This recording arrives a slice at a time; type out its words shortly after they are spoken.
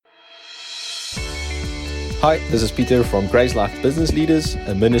Hi, this is Peter from Grace Life Business Leaders,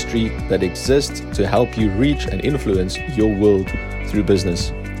 a ministry that exists to help you reach and influence your world through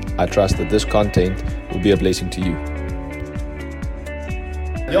business. I trust that this content will be a blessing to you.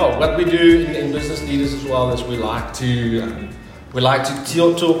 Yeah, what we do in Business Leaders as well is we like to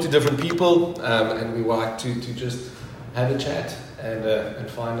talk to different people, and we like to just have a chat and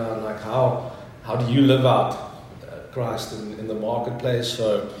find out like how do you live out Christ in the marketplace.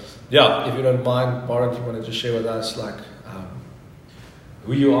 So yeah, if you don't mind, Warren, if you want to just share with us like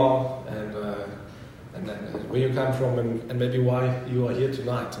who you are and where you come from and maybe why you are here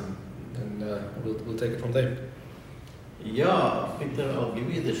tonight, and we'll take it from there. Yeah, Peter, I'll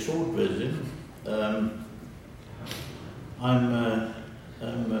give you the short version. I'm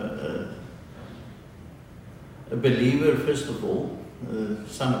a believer, first of all,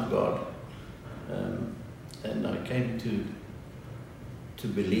 Son of God, and I came to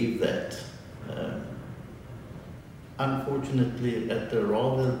believe that. Unfortunately, at a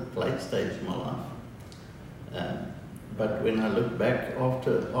rather late stage in my life. But when I look back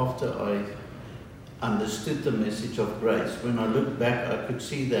after I understood the message of grace, when I look back, I could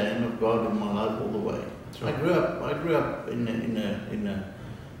see the hand of God in my life all the way. Sure. I grew up in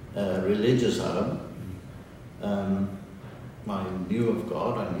a religious home. I knew of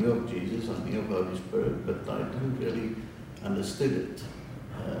God, I knew of Jesus, I knew of Holy Spirit, but I didn't really understood it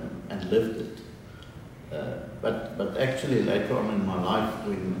and lived it. But actually later on in my life,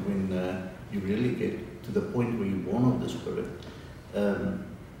 when you really get to the point where you're born of the Spirit,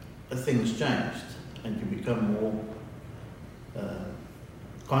 things changed and you become more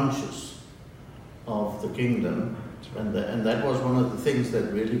conscious of the kingdom. And that was one of the things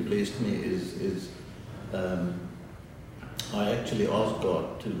that really blessed me is I actually asked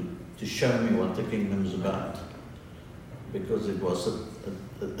God to show me what the kingdom is about, because it was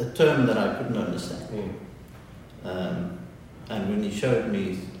a term that I couldn't understand. And when He showed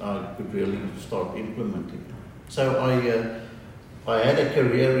me, I could really start implementing it. So I had a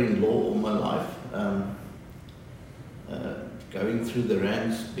career in law all my life, going through the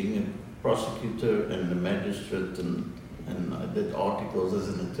ranks, being a prosecutor and a magistrate, and I did articles as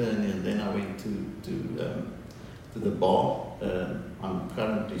an attorney, and then I went to the bar. I'm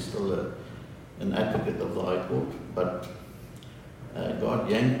currently still an advocate of the High Court, but God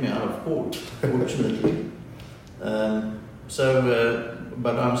yanked me out of court, fortunately. But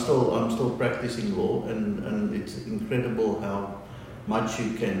I'm still practicing law, and it's incredible how much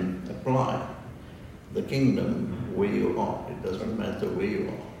you can apply the kingdom where you are. It doesn't matter where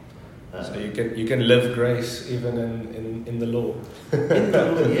you are. So you can live grace even in the law. In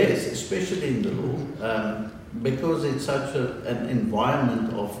the law, yes, especially in the law, because it's such an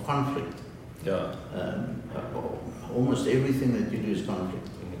environment of conflict. Yeah. Almost everything that you do is conflict.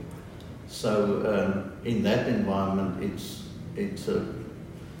 So in that environment, it's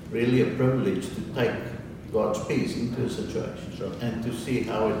really a privilege to take God's peace into a situation. Sure. And to see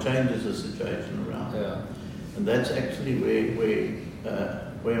how it changes the situation around. Yeah. And that's actually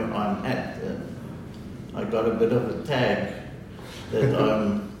where I'm at. I got a bit of a tag that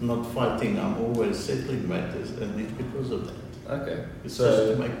I'm not fighting, I'm always settling matters, and it's because of that. Okay. It's So just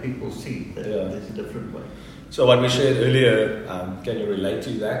to make people see that there's a different way. So what we shared earlier, can you relate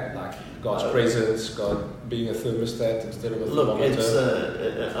to that? Like God's presence, God being a thermostat instead of a thermometer?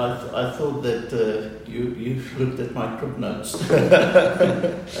 Look, I thought that you looked at my trip notes.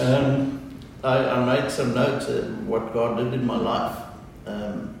 I made some notes of what God did in my life,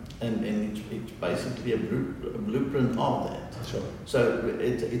 and it's basically a blueprint of that. Sure. So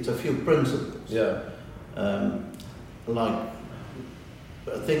it's a few principles. Yeah. Like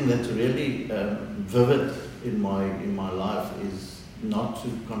a thing that's really vivid in my life is not to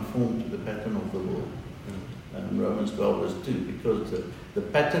conform to the pattern of the world. Romans 12 verse 2, because the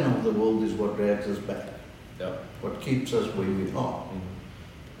pattern of the world is what drags us back. Yeah. What keeps us where we are.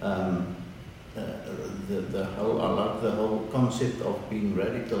 I like the whole concept of being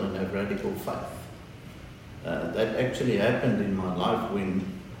radical and have radical faith. That actually happened in my life when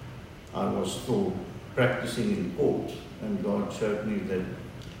I was still practicing in court, and God showed me that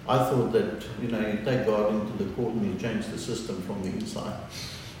I thought that you take God into the court and you change the system from the inside,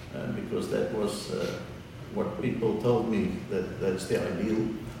 because that was what people told me that's the ideal,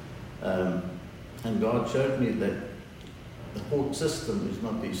 and God showed me that the court system is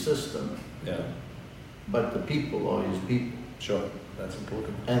not His system, but the people are His people. Sure, that's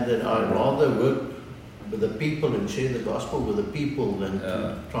important. And that I'd rather work with the people and share the gospel with the people than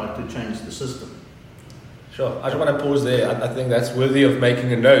to try to change the system. Sure. I just want to pause there. I think that's worthy of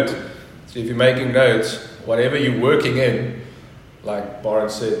making a note. So if you're making notes, whatever you're working in, like Warren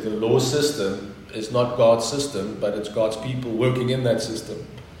said, the law system, is not God's system, but it's God's people working in that system.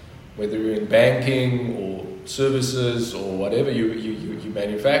 Whether you're in banking or services or whatever you're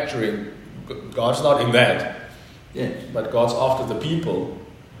manufacturing, God's not in that. Yes. But God's after the people.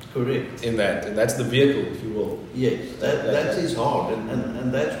 Correct. In that, and that's the vehicle, if you will. Yes, that's his heart,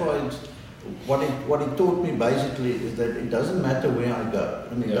 and that's why what it taught me basically is that it doesn't matter where I go,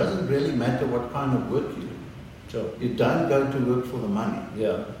 and it doesn't really matter what kind of work you do. Sure. You don't go to work for the money.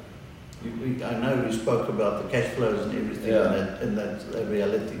 Yeah. I know we spoke about the cash flows and everything, and that's a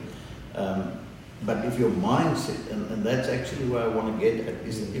reality. But if your mindset, and that's actually where I want to get at,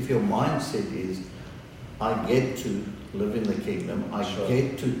 is if your mindset is, I get to live in the kingdom, I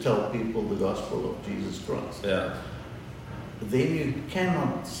get to tell people the gospel of Jesus Christ. Yeah. Then you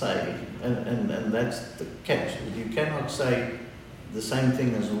cannot say, and that's the catch, you cannot say the same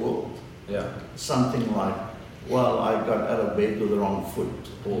thing as the world. Yeah. Something like, well, I got out of bed with the wrong foot,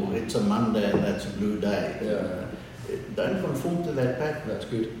 or it's a Monday and that's a blue day. Yeah. Don't conform to that pattern. That's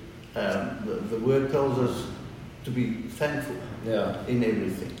good. The word tells us to be thankful in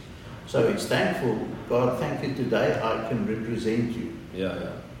everything. So it's thankful, God, thank you today, I can represent you.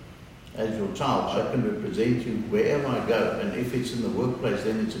 As your child, I can represent you wherever I go, and if it's in the workplace,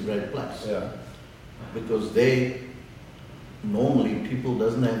 then it's a great place. Because there, normally, people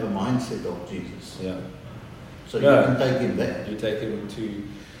doesn't have a mindset of Jesus. So you can take him there. You take him to,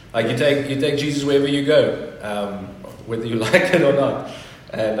 like you take Jesus wherever you go, whether you like it or not.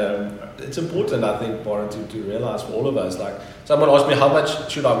 And it's important, I think, Warren, to realize for all of us. Like, someone asked me, how much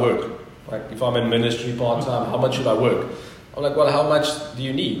should I work? Like, if I'm in ministry part-time, how much should I work? I'm like, well, how much do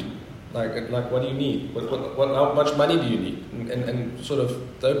you need? Like what do you need? How much money do you need? And sort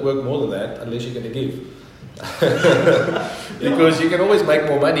of don't work more than that unless you're going to give. Because you can always make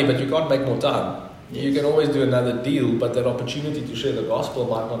more money, but you can't make more time. You can always do another deal, but that opportunity to share the gospel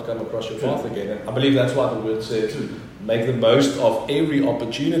might not come across your path again. And I believe that's why the word says, make the most of every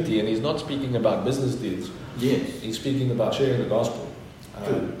opportunity. And he's not speaking about business deals. He's speaking about sharing the gospel.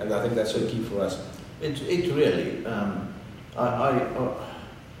 And I think that's so key for us. It's really,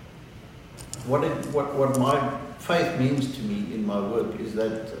 what my faith means to me in my work is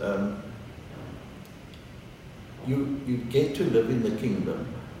that you get to live in the kingdom.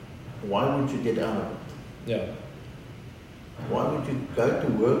 Why would you get out of it? Why would you go to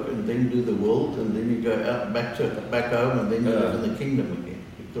work and then do the world and then you go out back home and then you live in the kingdom again?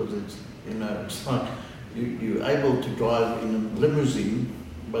 Because it's it's like you're able to drive in a limousine,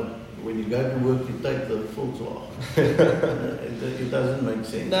 but when you go to work you take the full it doesn't make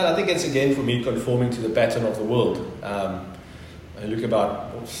sense. No, I think it's again for me conforming to the pattern of the world. I look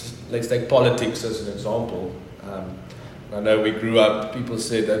about, let's take politics as an example. I know we grew up, people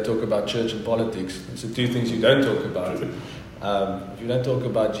said don't talk about church and politics. It's the two things you don't talk about. If you don't talk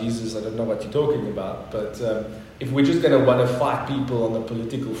about Jesus, I don't know what you're talking about. But if we're just going to want to fight people on the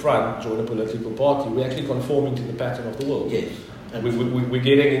political front, join a political party, we're actually conforming to the pattern of the world. We're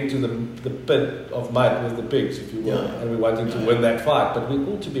getting into the pit of mud with the pigs, if you will, and we're wanting to win that fight. But we're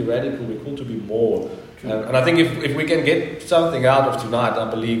called to be radical, we're called to be more. And I think if we can get something out of tonight, I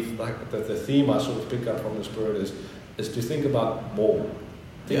believe like the theme I sort of pick up from the Spirit is to think about more.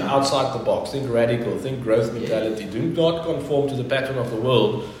 Think outside the box, think radical, think growth mentality. Do not conform to the pattern of the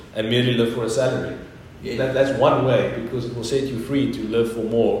world and merely live for a salary. That's one way, because it will set you free to live for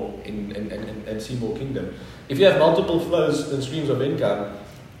more and see more kingdom. If you have multiple flows and streams of income,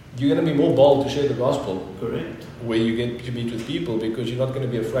 you're going to be more bold to share the gospel. Correct. Where you get to meet with people, because you're not going to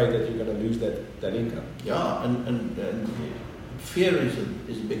be afraid that you're going to lose that income. And fear is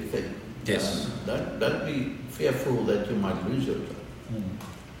a big thing. Yes. Don't be fearful that you might lose your job.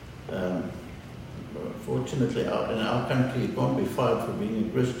 Fortunately, in our country, you can't be fired for being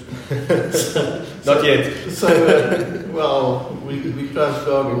a Christian. Not yet. So, well, we trust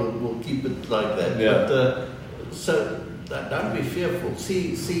God will keep it like that. But, so don't be fearful.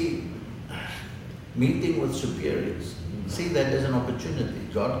 See meeting with superiors. See that as an opportunity.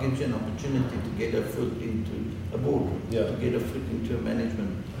 God gives you an opportunity to get a foot into a boardroom, to get a foot into a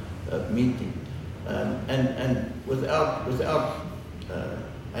management meeting, and without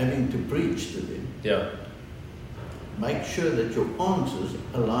having to preach to them. Make sure that your answers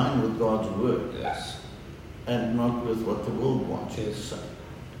align with God's word, and not with what the world wants you to say,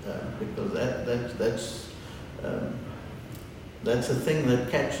 because that's a thing that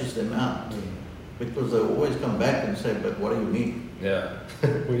catches them out, because they always come back and say, "But what do you mean?"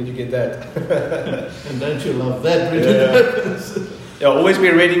 Where did you get that? And don't you love that when it happens? Always be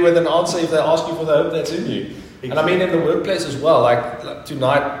ready with an answer if they ask you for the hope that's in you. Exactly. And I mean in the workplace as well. Like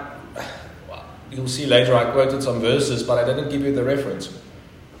tonight, you'll see later I quoted some verses, but I didn't give you the reference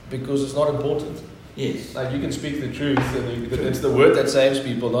because it's not important. Yes. Like you can speak the truth, and it's the word that saves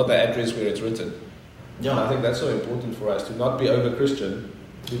people, not the address where it's written. Yeah. And I think that's so important for us to not be over Christian,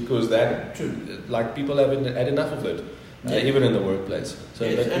 because that, True. like people have had enough of it, even in the workplace. So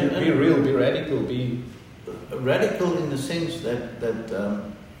Yes, but be real, be radical, be radical in the sense that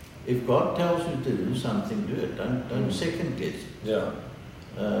if God tells you to do something, do it. Don't second guess. yeah,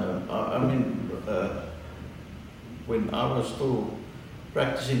 I mean, when I was still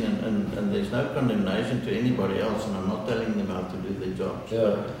practicing, and there's no condemnation to anybody else, and I'm not telling them how to do their jobs.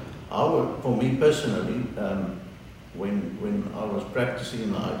 yeah, For me personally, when I was practicing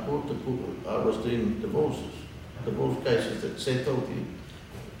in the High Court, I was doing divorce cases that settled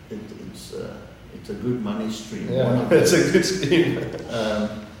you. It's a good money stream. yeah. It's a good scheme.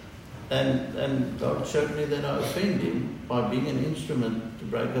 And God showed me that I offended Him by being an instrument to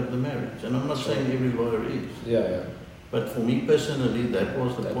break up the marriage. And I'm not saying every lawyer is. Yeah. But for me personally, that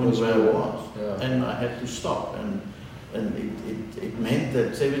was the point where I was. Yeah. And I had to stop. And it meant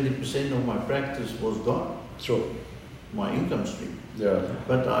that 70% of my practice was gone, Sure. my income stream. Yeah.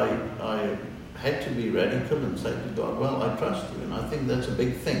 But I had to be radical and say to God, well, I trust you. And I think that's a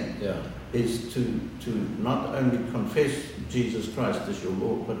big thing, Yeah. is to not only confess Jesus Christ as your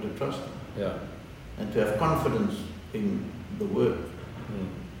Lord, but to trust Him. Yeah. And to have confidence in the Word,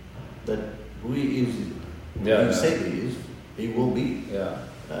 that who He is, Yeah, He said He is, He will be. Yeah.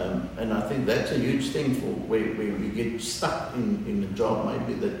 And I think that's a huge thing for where we get stuck in a job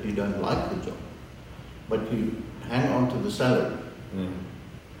maybe that you don't like the job, but you hang on to the salary.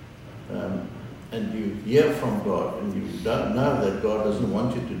 And you hear from God, and you don't know that God doesn't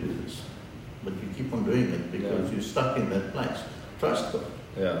want you to do this, but you keep on doing it because you're stuck in that place. Trust God.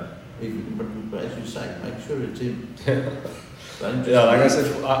 Yeah. But as you say, make sure it's Him. Don't just Yeah, like I leave.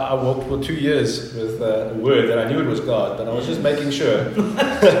 said, I walked for 2 years with a word that I knew it was God, but I was just making sure.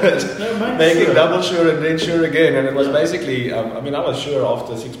 No, Making sure. double sure and then sure again. And it was basically, I was sure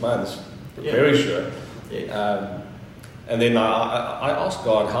after 6 months, very sure. Yeah. And then I asked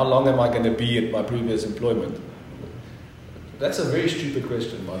God, how long am I going to be at my previous employment? That's a very stupid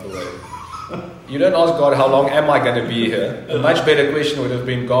question, by the way. You don't ask God, how long am I going to be here? A much better question would have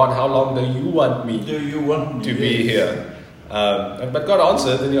been, God, how long do you want me Do you want to be here? But God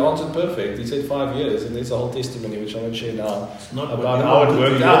answered, and He answered perfect. He said 5 years, and there's a whole testimony which I won't share now It's not about what how you it wanted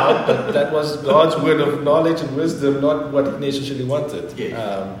worked to out. But that was God's word of knowledge and wisdom, not what He necessarily wanted.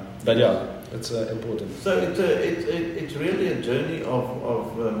 Yes. But yeah, it's important. So it's really a journey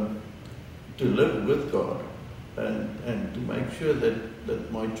of to live with God and to make sure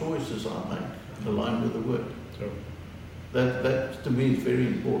that my choices I make align with the Word. Sure. That to me is very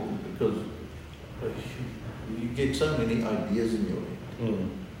important, because you get so many ideas in your head,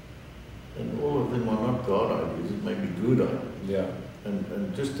 and all of them are not God ideas. It may be good ideas, Yeah.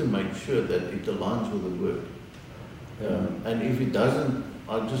 and just to make sure that it aligns with the Word. Yeah. And if it doesn't,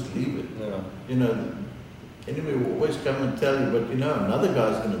 I'll just leave it. Yeah. Anyway, will always come and tell you, but another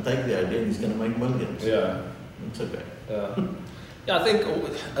guy's going to take the idea and he's going to make millions. Yeah. It's okay. Yeah. Yeah, I think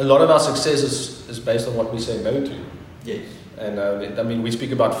a lot of our success is based on what we say no to. Yes. And we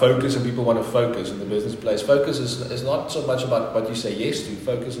speak about focus, and people want to focus in the business place. Focus is not so much about what you say yes to.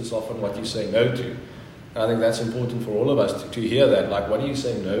 Focus is often what you say no to. And I think that's important for all of us to hear that. Like, what do you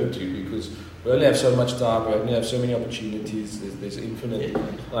say no to? Because we only have so much time. We only have so many opportunities. There's infinite.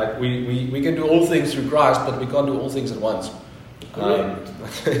 Like, we can do all things through Christ, but we can't do all things at once. I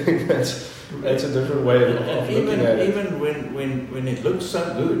think that's a different way of looking at it. Even when it looks so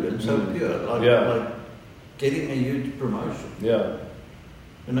good and so pure, like getting a huge promotion. Yeah.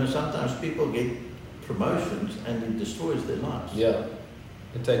 Sometimes people get promotions and it destroys their lives. Yeah.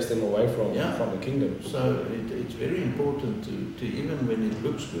 It takes them away from the kingdom. So it's very important to even when it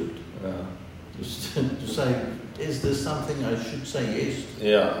looks good, to say, is this something I should say yes to?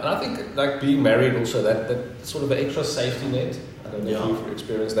 Yeah, and I think like being married also, that sort of an extra safety net. I don't know if you've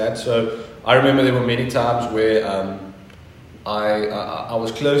experienced that. So I remember there were many times where I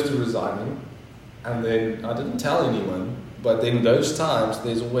was close to resigning, and then I didn't tell anyone. But then those times,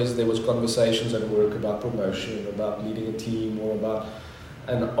 there was conversations at work about promotion, about leading a team, or about.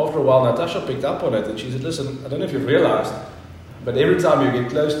 And after a while, Natasha picked up on it, and she said, "Listen, I don't know if you've realized, but every time you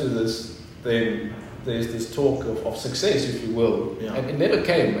get close to this, then there's this talk of success, if you will." Yeah. And it never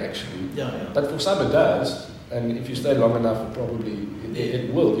came, actually. But for some it does, and if you stay long enough,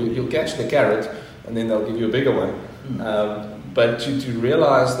 it will. You'll catch the carrot, and then they'll give you a bigger one. But to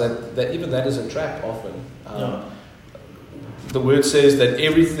realize that even that is a trap often. The word says that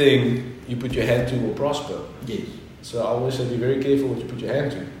everything you put your hand to will prosper. Yes. So I always say be very careful what you put your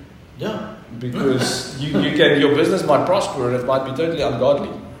hand to. Yeah. Because your business might prosper and it might be totally ungodly.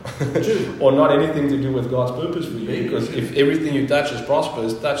 True. or not anything to do with God's purpose for you. Very Because true. if everything you touch is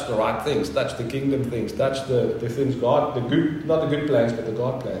prosperous, touch the right things, touch the kingdom things, touch the things God, the good, not the good plans, but the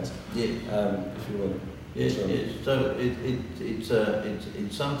God plans, Yeah. if you will. Yes, So- yes. So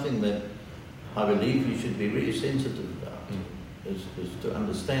it's something that I believe you should be very sensitive about. Is to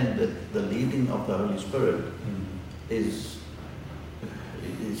understand that the leading of the Holy Spirit is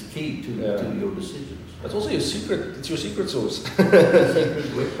key to your decisions. It's also your secret. It's your secret sauce.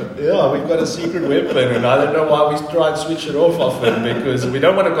 Secret weapon. Yeah, we've got a secret weapon, and I don't know why we try and switch it off often, because we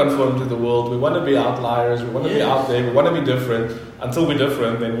don't want to conform to the world. We want to be outliers. We want to be out there. We want to be different. Until we're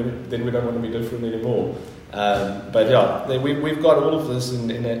different, then we don't want to be different anymore. But yeah, we've got all of this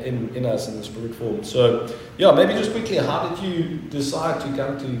in us in the spirit form. So yeah, maybe just quickly, how did you decide to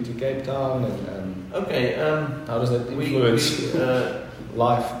come to Cape Town, and Okay. how does that influence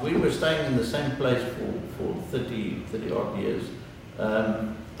life? We were staying in the same place for 30 odd years.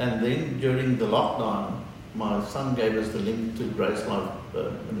 And then during the lockdown, my son gave us the link to Grace Life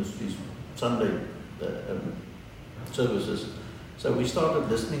Ministries Sunday services. So we started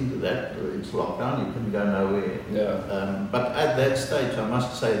listening to that. It's lockdown, you can go nowhere. Yeah. But at that stage, I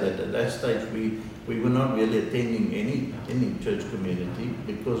must say that at that stage we were not really attending any church community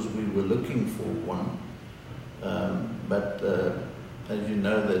because we were looking for one. But as you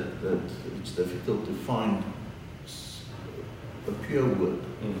know, that it's difficult to find a pure word,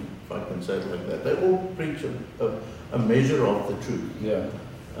 if I can say it like that. They all preach a measure of the truth. Yeah.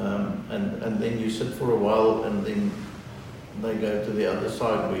 And then you sit for a while, and then they go to the other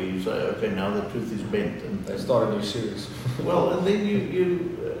side where you say, okay, now the truth is bent. And They start a new series. well, and then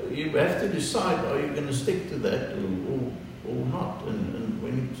you have to decide, are you going to stick to that or not? And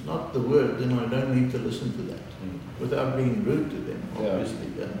when it's not the word, then I don't need to listen to that without being rude to them, obviously.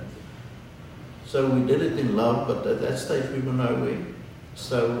 Yeah. So we did it in love, but at that stage we were nowhere.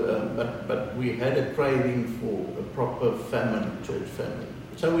 So, but we had a craving for a proper family, church family.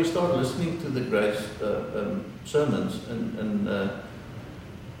 So we started listening to the Grace sermons, and I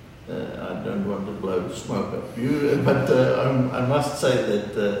don't want to blow smoke up you, but I must say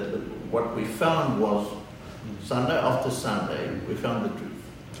that what we found was Sunday after Sunday, we found the truth.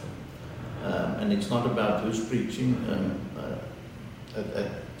 And it's not about who's preaching.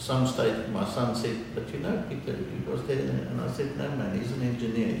 At some stage, my son said, but you know, Peter, he was there. And I said, no, man, he's an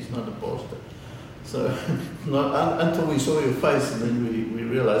engineer, he's not a pastor. So until we saw your face, and then we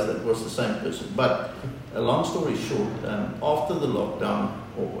realized that was the same person. But a long story short, after the lockdown,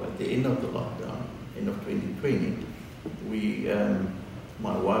 or at the end of the lockdown, end of 2020,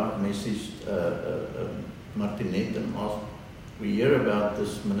 my wife messaged Martinette and asked, we hear about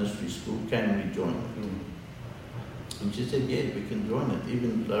this ministry school, can we join it? And she said, yes, we can join it,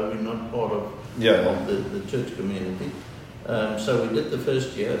 even though we're not part of the church community. So we did the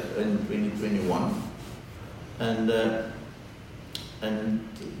first year in 2021, and the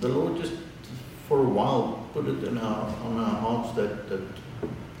Lord just for a while put it on our hearts that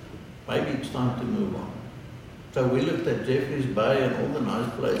maybe it's time to move on. So we looked at Jeffreys Bay and all the nice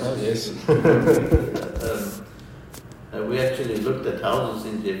places. Oh, yes. We actually looked at houses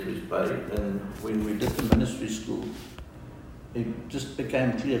in Jeffreys Bay, and when we did the ministry school, it just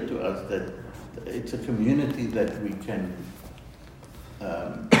became clear to us that it's a community that we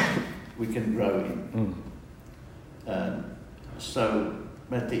can grow in. So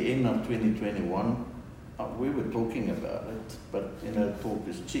at the end of 2021, we were talking about it, but talk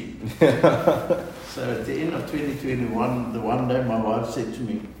is cheap. So at the end of 2021, the one day my wife said to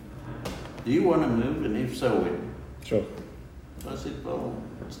me, do you want to move, and if so, when? Sure. I said, well,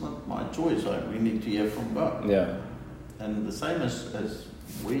 it's not my choice. We need to hear from God. Yeah. And the same as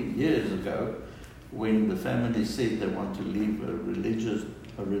years ago, when the family said they want to leave a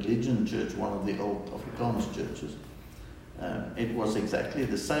religion church, one of the old Afrikaans churches, it was exactly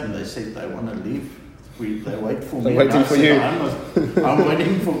the same. They said they want to leave. They wait for me. Waiting for you. I'm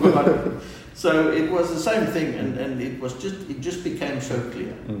waiting for God. So it was the same thing, and it just became so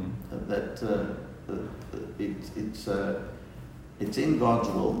clear that it's in God's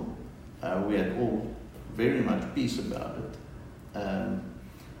will. We had all very much peace about it.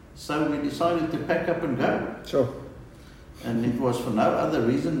 So we decided to pack up and go. Sure. And it was for no other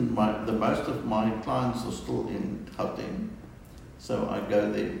reason. The most of my clients are still in Gauteng. So I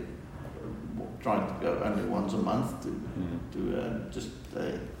go there, trying to go only once a month to just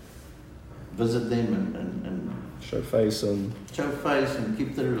visit them and show face and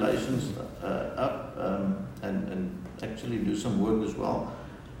keep the relations up and actually do some work as well.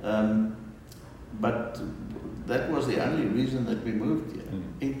 But that was the only reason that we moved here,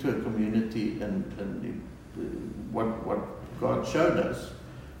 into a community, and what God showed us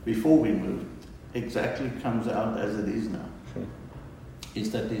before we moved, exactly comes out as it is now. Sure.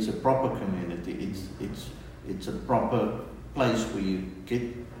 Is that there's a proper community. It's a proper place where you get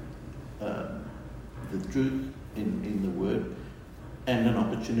the truth in the Word and an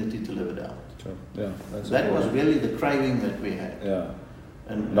opportunity to live it out. Sure. Yeah, That was really the craving that we had. Yeah.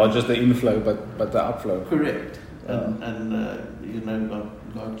 And Not just the inflow, but the outflow. correct. And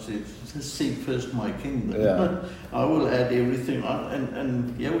God says, seek first my kingdom. Yeah. I will add everything on.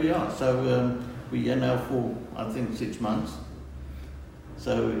 And here we are. So we're here now for, I think, 6 months.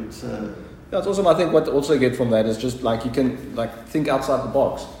 So it's... Yeah, it's awesome. I think what also get from that is just like you can like think outside the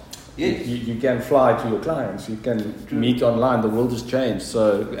box. yes. You can fly to your clients. You can meet online. The world has changed.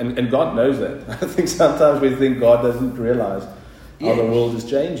 So and God knows that. I think sometimes we think God doesn't realize how the world is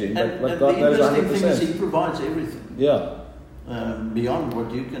changing, but and God the knows interesting thing is 100%. He provides everything. Yeah, Beyond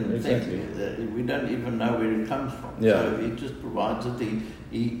what you can Exactly. think. We don't even know where it comes from. Yeah. So He just provides it.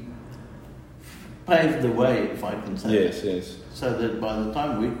 He paved the way, if I can say. yes. So that by the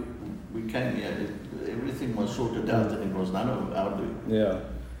time we came here, everything was sorted out and it was none of our doing. Yeah.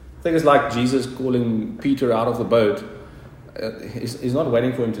 I think it's like Jesus calling Peter out of the boat. He's not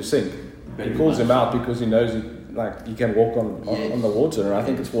waiting for him to sink. Very He calls much him out because he knows like he can walk on Yes. the water. And I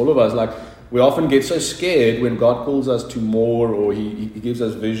think it's for all of us. Like we often get so scared when God calls us to more, or he gives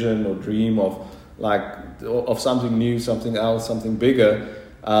us vision or dream of something new, something else, something bigger.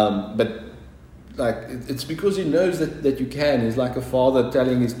 But like it's because he knows that you can. He's like a father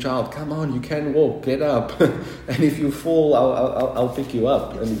telling his child, "Come on, you can walk, get up, and if you fall, I'll pick you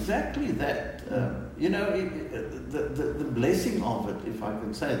up." It's exactly that. The blessing of it, if I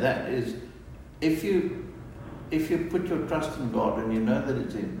can say that, is if you put your trust in God and you know that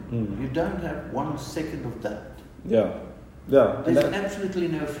it's Him, you don't have 1 second of doubt. Yeah. There's absolutely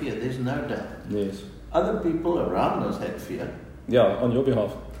no fear. There's no doubt. Yes. Other people around us had fear Yeah, on your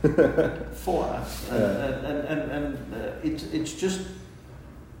behalf. for us, and it's just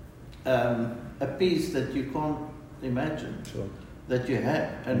a peace that you can't imagine Sure. that you have,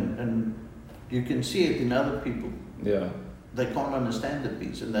 and you can see it in other people. Yeah, They can't understand the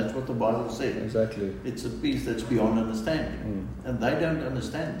peace, and that's what the Bible says. exactly. It's a peace that's beyond understanding, and they don't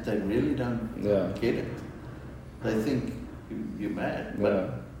understand it. They really don't Yeah. get it. They think you're mad, but Yeah.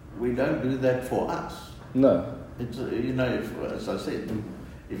 we don't do that for us. No. It's as I said,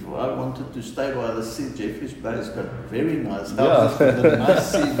 if I wanted to stay by the sea, Jeffreys Bay's got very nice houses with a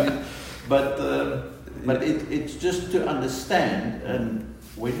nice sea view, but it's just to understand. And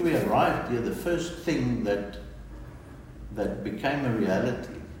when we arrived here, the first thing that became a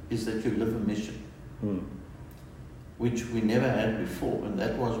reality is that you live a mission, which we never had before, and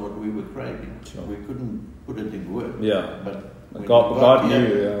that was what we were craving. Sure. We couldn't put it in words. Yeah. But when God we got knew,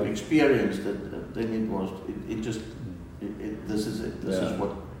 here, yeah. we experienced it. Then this is it. This is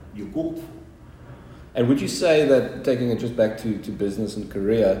what you called for. And would you say that, taking it just back to business and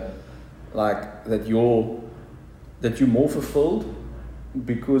career, like that you're more fulfilled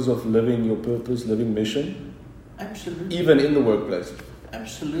because of living your purpose, living mission, Absolutely. even in the workplace?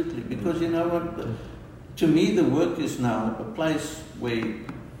 Absolutely. Because you know what? To me, the work is now a place where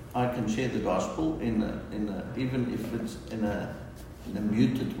I can share the gospel even if it's in a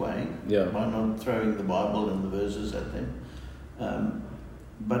muted way, Yeah. by not throwing the Bible and the verses at them.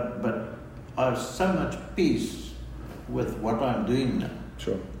 But I have so much peace with what I'm doing now.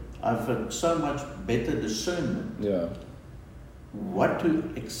 Sure. I've had so much better discernment Yeah. what to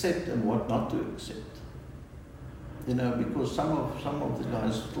accept and what not to accept. Because some of the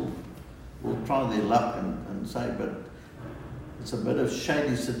guys still will try their luck and say, but it's a bit of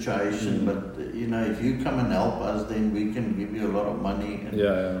shady situation, but if you come and help us, then we can give you a lot of money.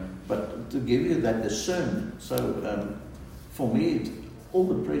 But to give you that discernment, so for me, all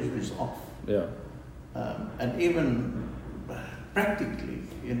the pressure is off. Yeah. And even practically,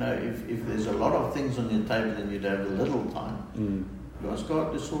 if there's a lot of things on your table and you'd have a little time, you ask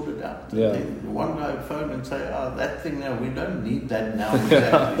God to sort it out. Yeah. And then one guy would phone and say, that thing now, we don't need that now.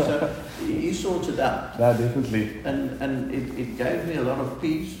 Exactly. So he sorts it out. Yeah, definitely. And it gave me a lot of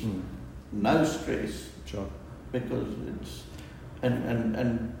peace, no stress, Sure. because it's,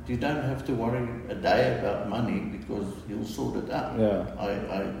 and you don't have to worry a day about money because he'll sort it out. Yeah.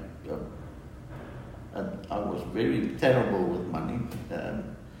 I was very terrible with money,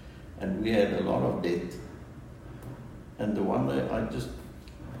 and we had a lot of debt. And the one day I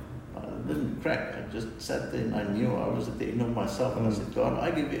didn't crack. I just sat there and I knew I was at the end of myself. And I said, God, I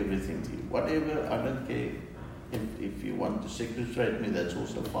give everything to you. Whatever, I don't care. If you want to sequestrate me, that's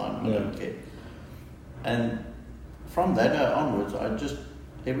also fine. I don't care. And from that day onwards,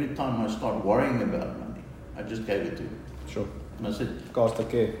 every time I start worrying about money, I just gave it to him. Sure. And I said, Cast the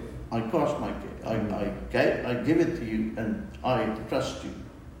care. I cast my care. I give it to you and I trust you.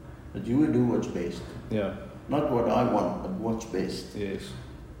 That you will do what's best. Yeah. Not what I want, but what's best. Yes.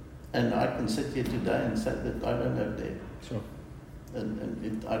 And I can sit here today and say that I don't have that. Sure.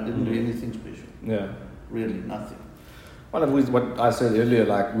 And I didn't do anything special. Yeah. Really, nothing. One of what I said earlier,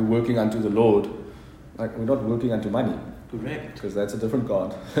 like we're working unto the Lord, like we're not working unto money. Correct. Because that's a different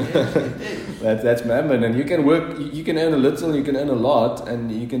God. Yes, it is. That's mammon, and you can work. You can earn a little, you can earn a lot,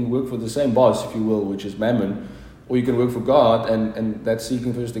 and you can work for the same boss, if you will, which is mammon, or you can work for God, and that's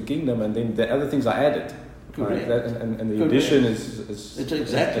seeking first the kingdom, and then the other things are added. Correct. Right? And the Correct. addition is it's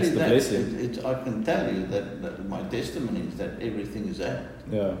exactly the that. blessing. I can tell you that my testimony is that everything is added.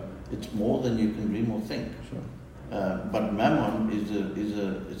 Yeah. It's more than you can dream or think. Sure. But Mammon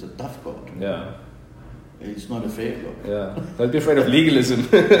is a tough God. Yeah. It's not a fair God. Yeah. Don't be afraid of legalism.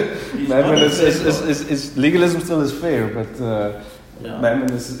 Mammon is legalism still is fair, but Yeah.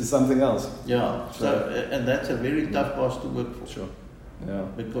 mammon is something else. Yeah. So and that's a very tough boss to work for. Sure. Yeah.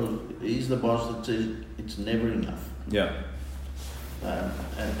 Because he's the boss that says it's never enough. Yeah.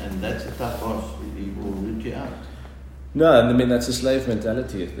 And that's a tough boss. He will root you out. No, and I mean that's a slave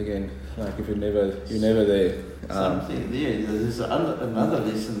mentality again. Like if you're never there. Something there. There's another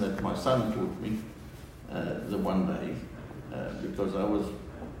lesson that my son taught me the one day because I was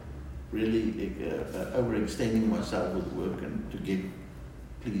really overextending myself with work and to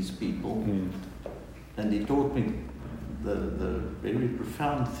please people. And he taught me the very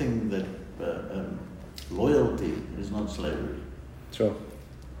profound thing that loyalty is not slavery. Sure.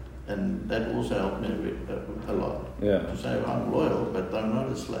 And that also helped me a lot. Yeah. To say I'm loyal, but I'm not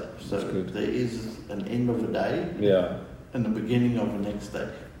a slave. So there is an end of a day. Yeah. And the beginning of the next day.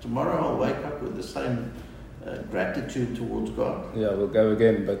 Tomorrow I'll wake up with the same gratitude towards God. Yeah, we'll go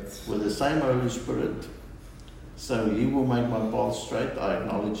again, but with the same Holy Spirit. So He will make my path straight. I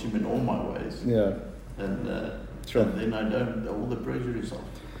acknowledge Him in all my ways. Yeah. And sure. And then I don't. All the pressure is off.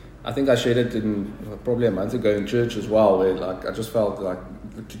 I think I shared it in probably a month ago in church as well, where like I just felt like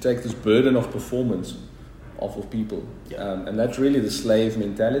to take this burden of performance off of people, and that's really the slave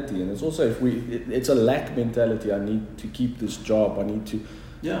mentality. And it's also it's a lack mentality. I need to keep this job. I need to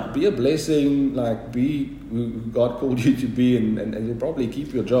be a blessing. Like be who God called you to be, and you'll probably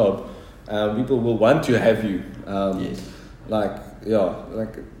keep your job. People will want to have you. Yes.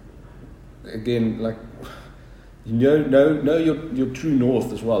 Know your true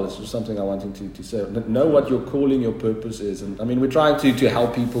north as well. It's just something I wanted to say. Know what your calling, your purpose is. And I mean, we're trying to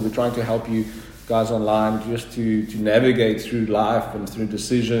help people. We're trying to help you guys online just to navigate through life and through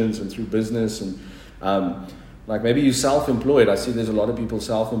decisions and through business. And like maybe you're self-employed. I see there's a lot of people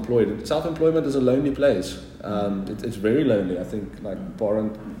self-employed. Self-employment is a lonely place. It's very lonely. I think like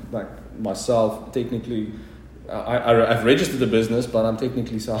Warren, like myself, technically, I've registered a business, but I'm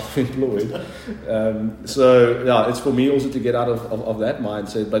technically self-employed. It's for me also to get out of that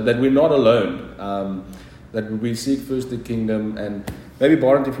mindset, but that we're not alone, that we seek first the kingdom. And maybe,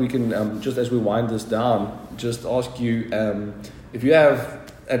 Barent, if we can, just as we wind this down, just ask you if you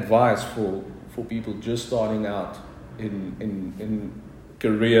have advice for people just starting out in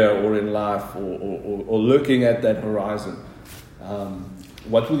career or in life or looking at that horizon.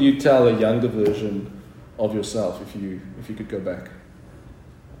 What will you tell a younger version of yourself if you could go back?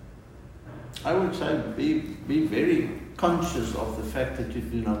 I would say be very conscious of the fact that you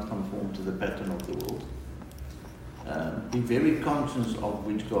do not conform to the pattern of the world. Be very conscious of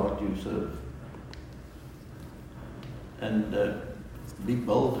which God you serve. And be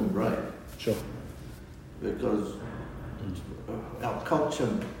bold and brave. Sure. Because our culture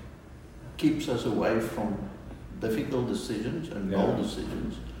keeps us away from difficult decisions and bold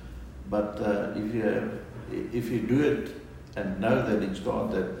decisions. But if you do it and know that it's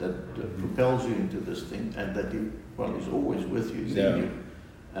God that propels you into this thing, and that He's always with you, in you.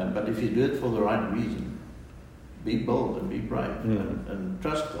 But if you do it for the right reason, be bold and be brave and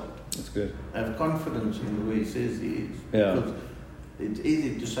trust God. That's good. Have confidence in the way He says He is. Yeah. Because it's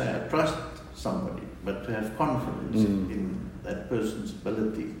easy to say I trust somebody, but to have confidence in that person's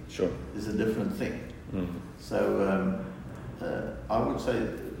ability is a different thing. So I would say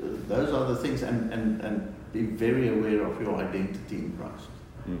those are the things, and be very aware of your identity in Christ.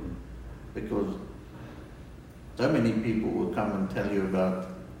 Because so many people will come and tell you about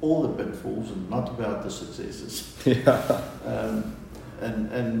all the pitfalls and not about the successes.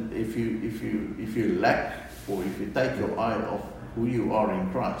 And if you lack, or if you take your eye off who you are in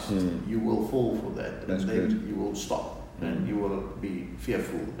Christ, you will fall for that. That's and then good. you will stop, and you will be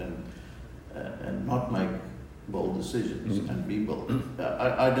fearful and not make bold decisions and be bold.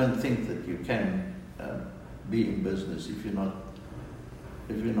 I don't think that you can be in business if you're not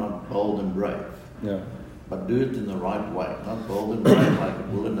if you're not bold and brave. Yeah. But do it in the right way, not bold and brave like a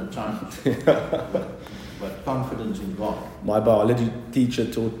bull in a china, but confidence in God. My biology teacher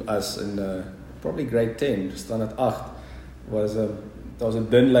taught us in probably grade 10, standaard 8, was there was a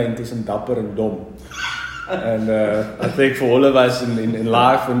thin line tussen dapper and dom. And I think for all of us in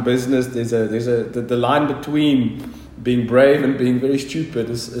life and business, the line between being brave and being very stupid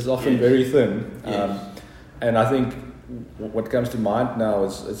is often very thin. Yes. And I think what comes to mind now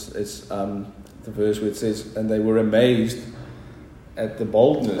is the verse where it says, and they were amazed at the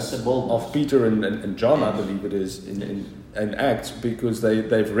boldness of Peter and John, I believe it is, in Acts, because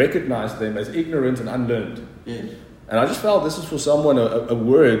they've recognized them as ignorant and unlearned. Yes. And I just felt this is for someone a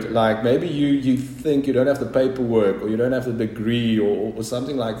word, like maybe you think you don't have the paperwork or you don't have the degree or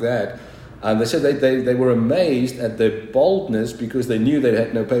something like that. And they said they were amazed at their boldness because they knew they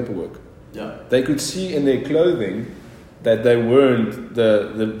had no paperwork. Yeah. They could see in their clothing that they weren't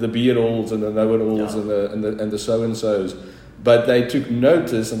the be-it-alls and the know-it-alls and the so-and-sos. But they took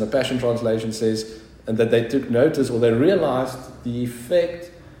notice, and the Passion Translation says, and that they took notice or they realized the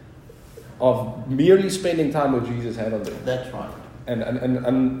effect of merely spending time with Jesus had on them. That's right.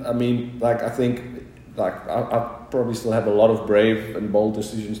 And I mean, like, I think, like, I probably still have a lot of brave and bold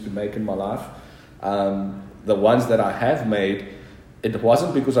decisions to make in my life. The ones that I have made, it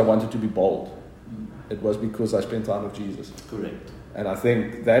wasn't because I wanted to be bold. It was because I spent time with Jesus. Correct. And I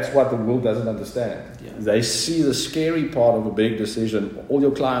think that's what the world doesn't understand. Yeah. They see the scary part of a big decision. All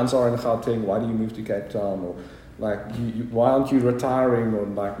your clients are in Gauteng. Why do you move to Cape Town? Or like, why aren't you retiring? Or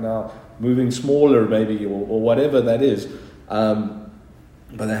like now moving smaller maybe, or whatever that is. But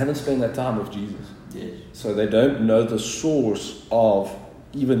they haven't spent that time with Jesus. Yes. So they don't know the source of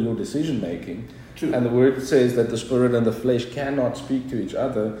even your decision making. True. And the word says that the spirit and the flesh cannot speak to each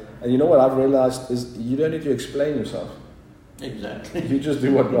other. And you know what I've realized is you don't need to explain yourself. Exactly. You just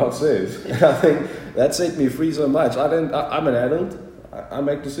do what God says. And I think that set me free so much. I'm an adult. I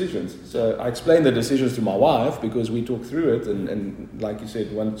make decisions. So I explain the decisions to my wife because we talk through it. And like you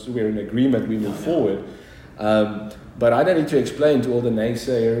said, once we're in agreement, we move forward. But I don't need to explain to all the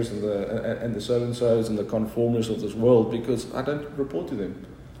naysayers and the so-and-sos and the conformists of this world because I don't report to them.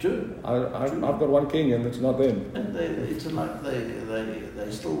 True. I've got one king and it's not them. And it's like they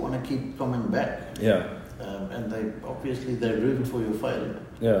still want to keep coming back. Yeah. And they're rooting for your failure.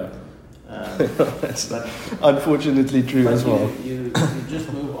 Yeah. That's but unfortunately true as well. You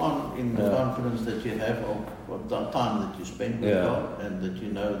just move on in the confidence that you have of the time that you spend with God, and that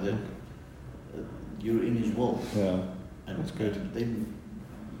you know that you're in His will. Yeah. And that's good.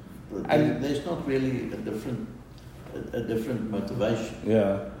 And there's not really a different motivation.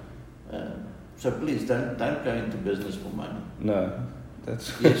 Yeah. So please don't go into business for money. No.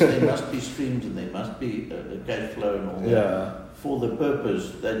 Yes, there must be streams and there must be a cash flow and all that for the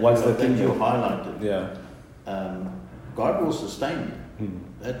purpose that you highlighted. Yeah. God will sustain you.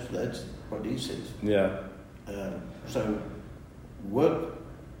 That's what He says. Yeah. So work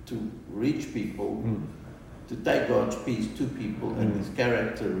to reach people, to take God's peace to people and His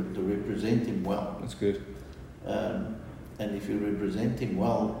character to represent Him well. That's good. And if you represent Him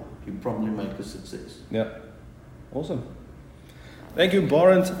well, you probably make a success. Yeah. Awesome. Thank you,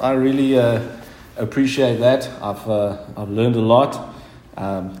 Barent. I really appreciate that. I've learned a lot.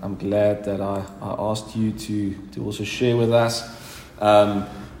 I'm glad that I asked you to also share with us.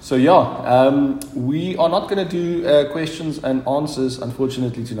 We are not going to do questions and answers,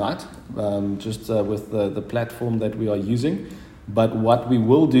 unfortunately, tonight, just with the platform that we are using. But what we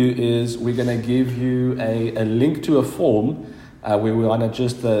will do is we're going to give you a link to a form where we want to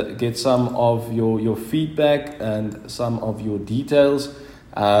just get some of your feedback and some of your details.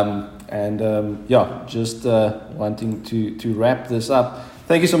 Just wanting to wrap this up.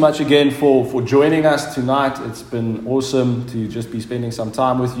 Thank you so much again for joining us tonight. It's been awesome to just be spending some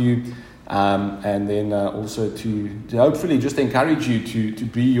time with you. And then also to hopefully just encourage you to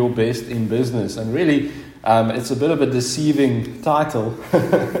be your best in business. And really, it's a bit of a deceiving title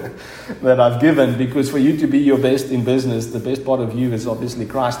that I've given, because for you to be your best in business, the best part of you is obviously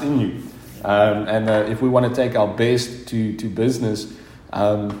Christ in you. If we want to take our best to business,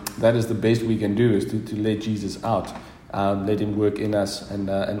 that is the best we can do, is to let Jesus out. Let Him work in us and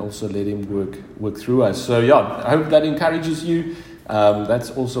also let Him work through us. So I hope that encourages you.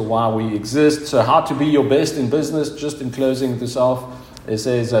 That's also why we exist. So how to be your best in business, just in closing this off, it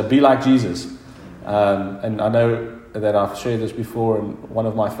says be like Jesus. And I know that I've shared this before, and one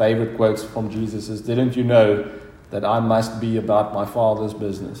of my favorite quotes from Jesus is, didn't you know that I must be about my Father's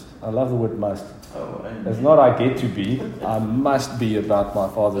business. I love the word must. Oh, and It's not I get to be, I must be about my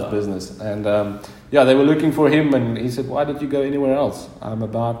Father's business. And they were looking for him, and he said, why did you go anywhere else? I'm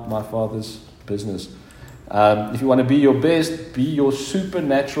about my Father's business. If you want to be your best, be your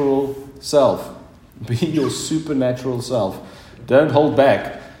supernatural self. Be your supernatural self. Don't hold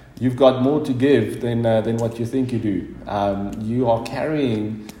back. You've got more to give than what you think you do. You are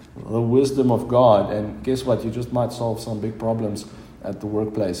carrying the wisdom of God, and guess what? You just might solve some big problems at the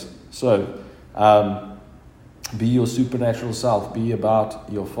workplace. So, be your supernatural self. Be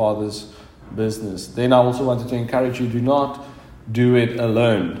about your Father's business. Then I also wanted to encourage you, do not do it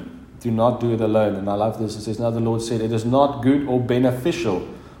alone. Do not do it alone. And I love this. It says, now the Lord said, it is not good or beneficial.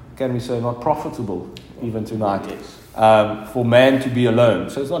 Can we say not profitable even tonight? yes. For man to be alone.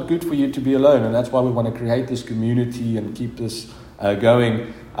 So it's not good for you to be alone. And that's why we want to create this community and keep this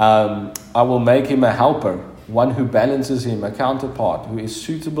going. I will make him a helper, one who balances him, a counterpart, who is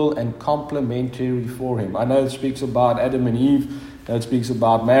suitable and complementary for him. I know it speaks about Adam and Eve, it speaks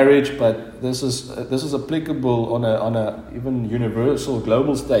about marriage, but this is applicable on a even universal,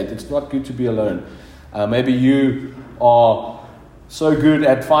 global state. It's not good to be alone. Maybe you are so good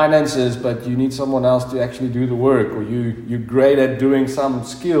at finances, but you need someone else to actually do the work, or you're great at doing some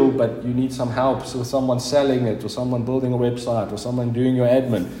skill, but you need some help, so someone selling it, or someone building a website, or someone doing your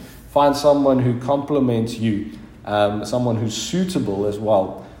admin. Find someone who complements you, someone who's suitable as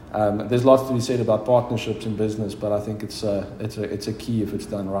well. There's lots to be said about partnerships in business, but I think it's a key if it's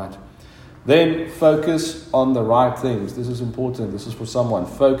done right. Then focus on the right things. This is important. This is for someone.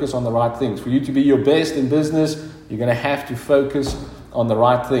 Focus on the right things. For you to be your best in business, you're going to have to focus on the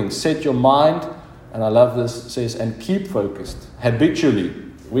right things. Set your mind, and I love this, it says, and keep focused habitually.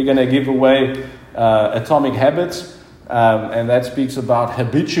 We're going to give away Atomic Habits, and that speaks about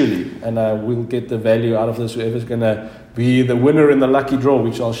habitually, and we'll get the value out of this. Whoever's going to be the winner in the lucky draw,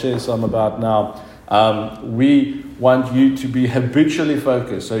 which I'll share some about now. We want you to be habitually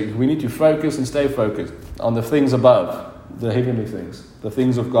focused. So we need to focus and stay focused on the things above, the heavenly things, the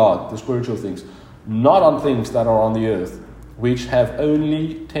things of God, the spiritual things, not on things that are on the earth, which have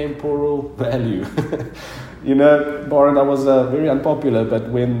only temporal value. You know, Barend, I was very unpopular, but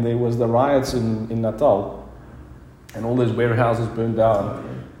when there was the riots in Natal, and all those warehouses burned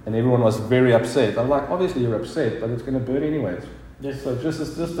down, and everyone was very upset. I'm like, obviously you're upset, but it's going to burn anyways. Yes. So it's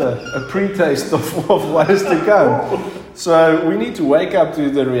just a pre-taste of what is to come. So we need to wake up to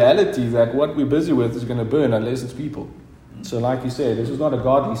the reality that what we're busy with is going to burn unless it's people. So like you said, this is not a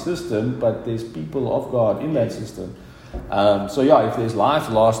godly system, but there's people of God in that system. If there's lives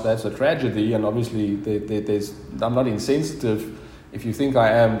lost, that's a tragedy, and obviously I'm not insensitive. If you think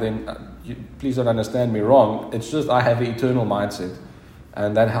I am, then please don't understand me wrong. It's just I have an eternal mindset,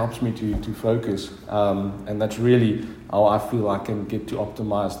 and that helps me to focus, and that's really how I feel I can get to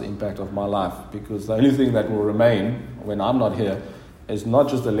optimize the impact of my life, because the only thing that will remain when I'm not here is not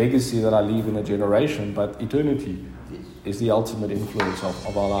just the legacy that I leave in a generation, but eternity is the ultimate influence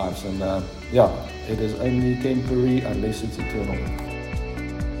of our lives. And it is only temporary unless it's eternal.